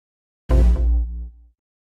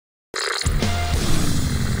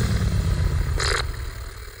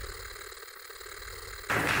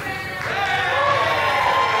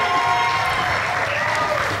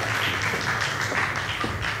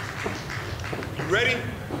You ready?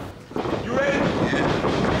 You ready?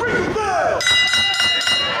 Yeah. Ring the bell!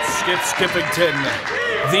 Skip Skippington,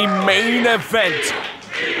 the main event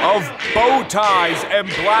of bow ties and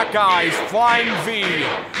black eyes flying V,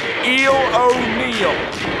 Eel O'Neal,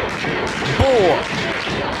 Boar.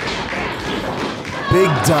 Big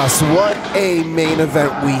Dust, what a main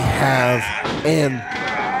event we have, and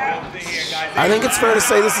I think it's fair to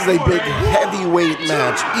say this is a big heavyweight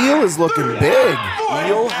match. Eel is looking big.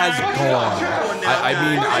 Eel has gone.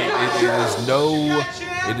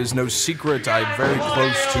 It is no secret. I'm very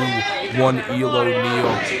close to one Eel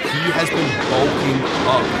O'Neal. He has been bulking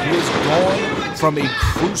up. He has gone from a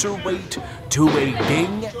cruiserweight to a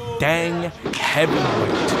ding-dang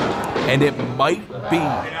heavyweight. And it might be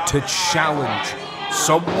to challenge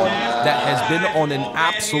someone that has been on an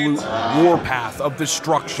absolute warpath of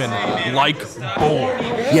destruction like Boar.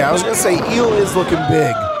 Yeah, I was going to say Eel is looking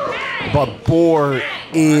big, but Boar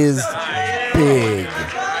is big.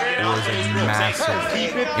 Boar is a massive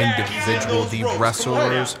individual. The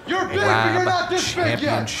Wrestlers Lab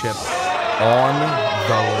Championship on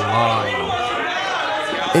the line.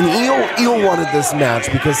 And Eel wanted this match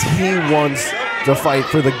because he wants to fight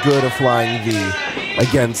for the good of Flying V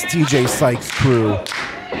against TJ Sykes' crew,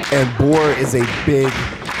 and Boar is a big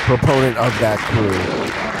proponent of that crew.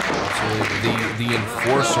 The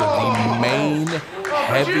enforcer, the main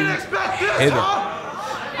heavy hitter,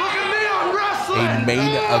 a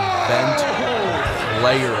main event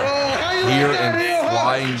player here in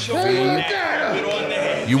Flying V.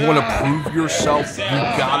 You want to prove yourself, you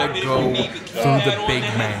gotta go through the big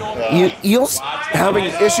man. Eel's having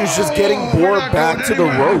issues just getting Boar back to the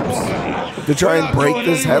ropes to try and break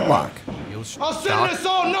this headlock.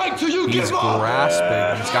 He's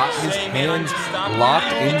grasping. He's got his hands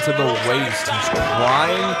locked into the waist. He's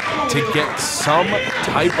trying to get some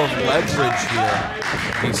type of leverage here.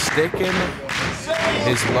 He's sticking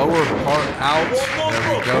his lower part out.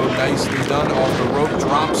 There we go. Nicely done. Off the rope.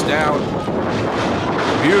 Drops down.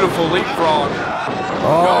 Beautiful leapfrog.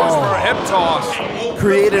 Goes for a hip toss.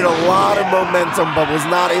 Created a lot of momentum, but was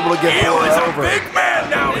not able to get Boar over. He's a big man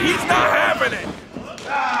now. He's not having it.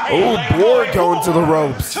 Oh, Boar going to the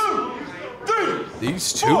ropes.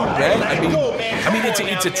 These two men, I mean,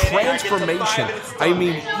 it's a transformation. I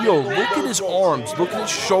mean, Eel, look at his arms, look at his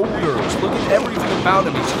shoulders, look at everything about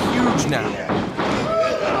him. He's huge now.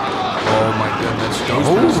 Oh my goodness,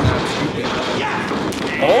 those snaps.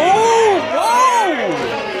 Oh,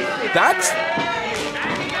 whoa! That's.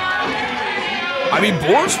 I mean,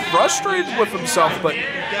 Boar's frustrated with himself, but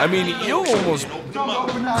I mean, Eel almost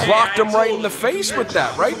clocked him right in the face with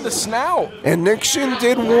that, right in the snout. And Nick Shin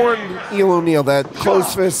did warn Eel O'Neal that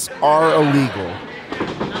closed fists are illegal,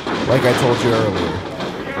 like I told you earlier.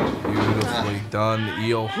 Beautifully done,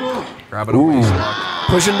 Eel. Grabbing a waistlock.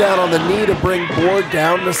 Pushing down on the knee to bring Boar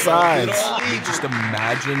down the sides. Just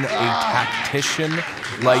imagine a tactician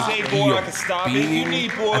like Eel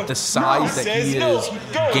being at the size that he is,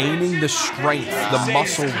 gaining the strength, the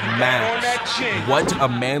muscle mass. What a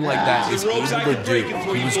man like that is able to do.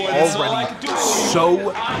 He was already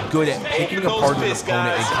so good at picking apart an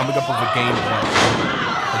opponent and coming up with a game plan.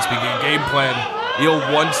 And speaking of game plan, Eel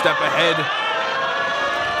one step ahead.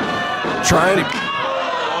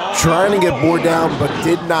 Trying to get Boar down, but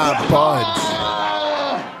did not budge.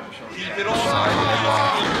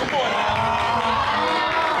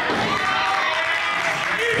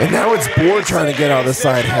 And now it's Boar trying to get out of the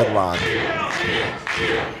side headlock.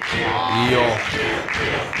 Eel.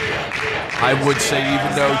 I would say,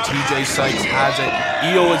 even though TJ Sykes has it,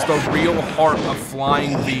 Eel is the real heart of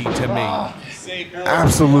Flying V to me.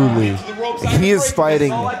 Absolutely. He is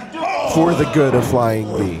fighting for the good of Flying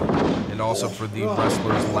V. And also for the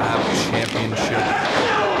Wrestlers Lab Championship.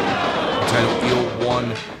 Title Eel won,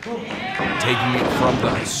 taking it from the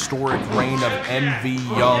historic reign of MV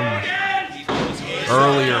Young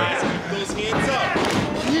earlier.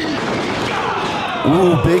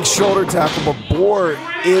 Ooh, big shoulder tackle, but Boar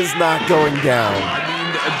is not going down. I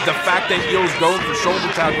mean, the fact that Eel's going for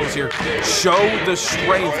shoulder tackles here show the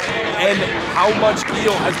strength and how much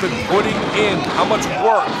Eel has been putting in, how much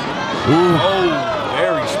work. Ooh. Oh,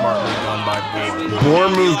 very smartly done by Boar. Boar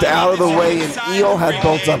moved out of the way, and Eel had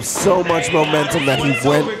built up so much momentum that he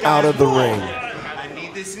went out of the ring. I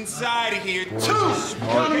need this inside of here, Boar's a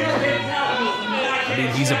smart man. I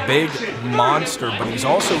mean, he's a big monster, but he's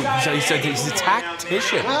also, he's a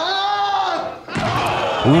tactician.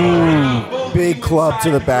 Ooh, big club to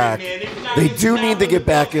the back. They do need to get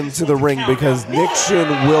back into the ring because Nick Shin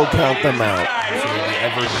will count them out. So the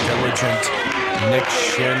ever-diligent Nick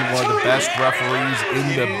Shin, one of the best referees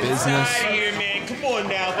in the business. Come on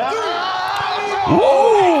now.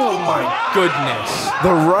 Oh, my goodness.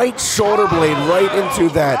 The right shoulder blade right into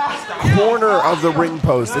that corner of the ring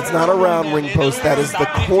post. It's not a round ring post. That is the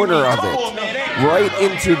corner of it. Right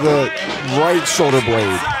into the right shoulder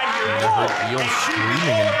blade. I heard Eel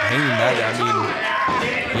screaming in pain.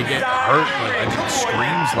 You get hurt, but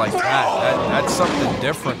screams like that's something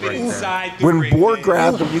different right there. When Boar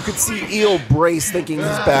grabbed him, you could see Eel brace, thinking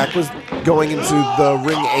his back was going into the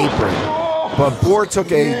ring apron. But Boar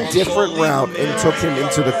took a different route and took him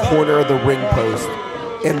into the corner of the ring post.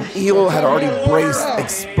 And Eel had already braced,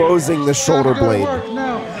 exposing the shoulder blade.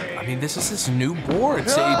 I mean, this is this new Boar.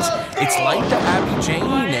 It's like the Abby Jane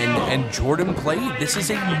and Jordan played. This is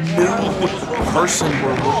a new person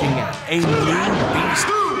we're looking at, a new beast.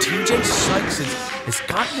 TJ Sykes has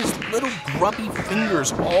gotten his little grubby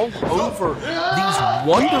fingers all over these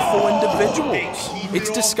wonderful individuals. It's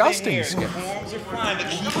disgusting, Skip.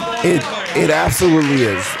 It absolutely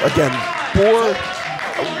is. Again, Boar,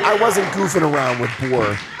 I wasn't goofing around with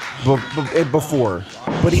Boar before,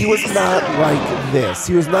 but he was not like this.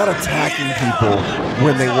 He was not attacking people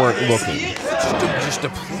when they weren't looking. Just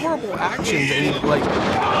deplorable actions, and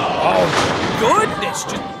oh goodness,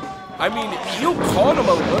 Eel caught him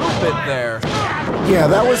a little bit there. Yeah,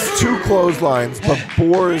 that was 2 clotheslines, but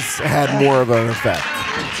Boar's had more of an effect.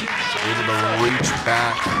 Able to reach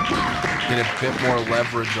back, get a bit more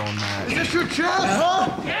leverage on that. Is this your chest, huh?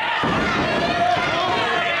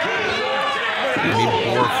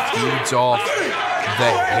 Boar feeds off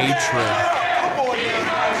the hatred.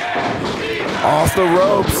 Off the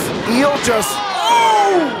ropes. Eel just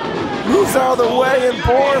moves out of the way, and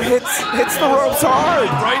Boar hits the ropes hard.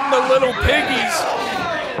 Right in the little piggies.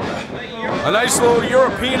 A nice little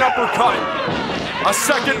European uppercut. A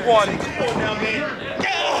second one.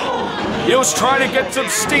 Eel's trying to get some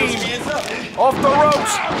steam. Off the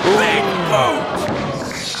ropes. Big boot.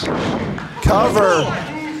 Cover.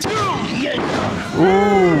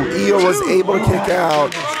 Ooh, Eel was able to kick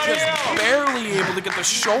out. Just barely able to get the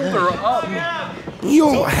shoulder up.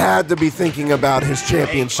 Eel had to be thinking about his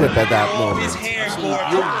championship at that moment.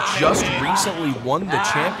 Eel just recently won the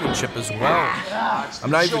championship as well.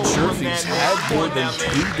 I'm not even sure if he's had more than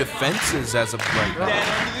 2 defenses as of right now.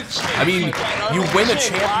 You win a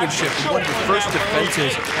championship, and one of your first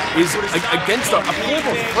defenses is against a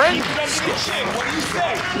former friend.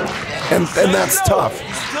 And that's tough.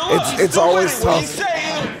 It's always tough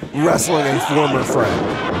wrestling a former friend.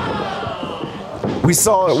 We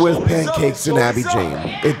saw it with Pancakes and Abby Jane.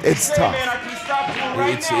 It's tough.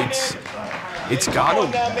 It's got to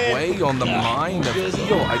weigh on the mind of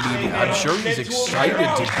Eel. I'm sure he's excited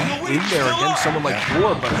to be in there against someone like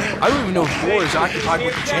Boar, but I don't even know if Boar is occupied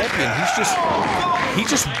with the champion. He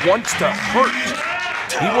just wants to hurt.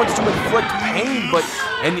 He wants to inflict pain,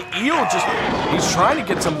 and Eel he's trying to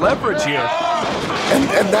get some leverage here.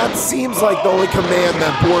 And that seems like the only command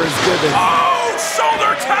that Boar is given. Oh,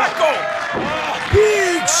 shoulder tackle!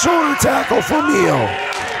 Big shoulder tackle from Eel.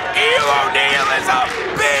 Eel O'Neal is a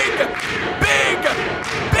big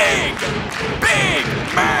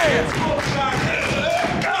man!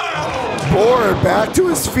 Boar back to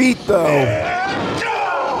his feet, though.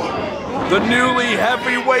 The newly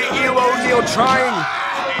heavyweight Eel O'Neal trying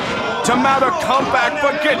to mount a comeback,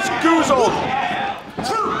 but gets goozled.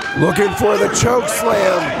 Looking for the choke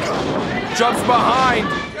slam. Jumps behind.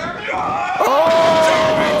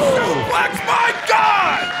 Suplex, my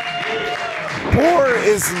God! Boar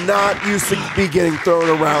is not used to be getting thrown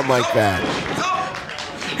around like that.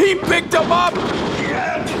 He picked him up.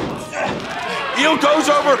 Eel goes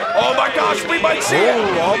over. Oh my gosh, we might see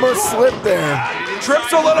it. Almost slipped there.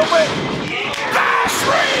 Trips a little bit. Bash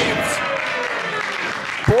Reeves!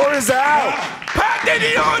 Boar is out. Pat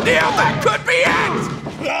Eel O'Neal, that could be it!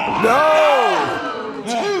 No!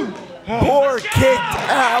 Boar kicked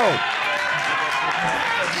out.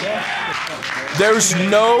 There's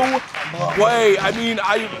no way.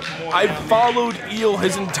 I've followed Eel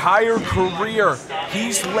his entire career.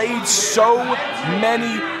 He's laid so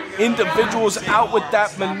many individuals out with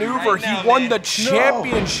that maneuver. He won the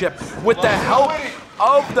championship with the help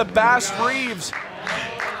of the Bass Reeves.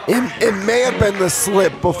 It may have been the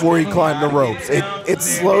slip before he climbed the ropes. It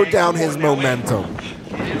slowed down his momentum.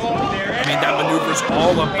 That maneuver's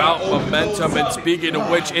all about momentum, and speaking of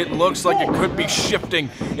which, it looks like it could be shifting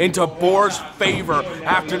into Boar's favor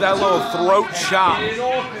after that little throat chop. He's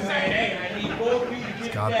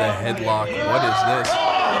got the headlock. What is this?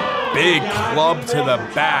 Big club to the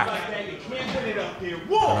back.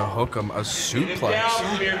 Gonna hook him a suplex.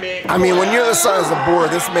 When you're the size of Boar,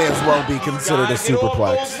 this may as well be considered a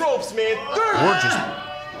superplex.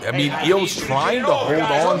 Or Eel's trying to hold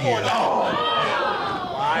on here.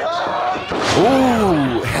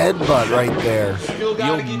 Ooh, headbutt right there. Eel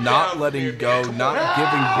not letting go, not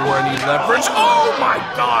giving Boar any leverage. Oh my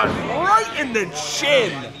God, right in the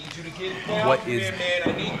chin. What is...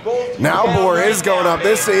 Now Boar is going up.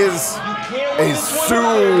 This is a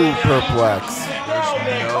superplex. There's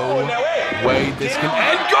no way this can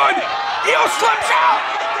end good. Eel slips out.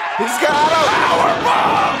 He's got a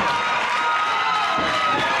Powerbomb.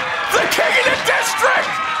 The king of the district.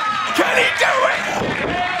 Can he do it?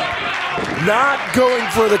 not going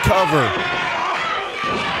for the cover.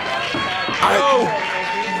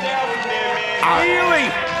 Ely,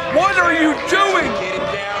 what are you doing?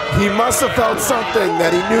 He must have felt something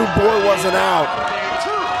that he knew Boar wasn't out.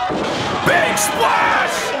 Big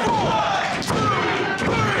splash!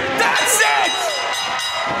 That's it!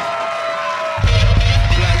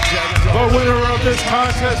 The winner of this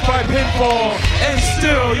contest by pinfall, and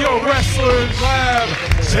still your Wrestlers Lab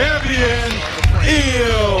champion,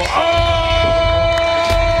 Eel O'Neal!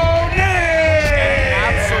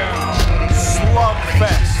 Absolute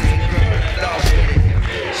slugfest.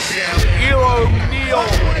 Eel O'Neal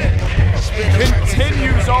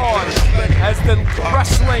continues on as the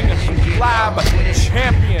Wrestling Lab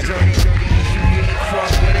champion.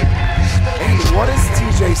 And what is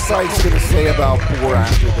TJ Sykes going to say about Boar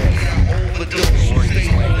after this? Eel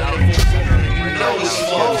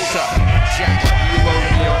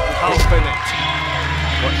O'Neal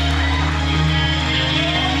confident.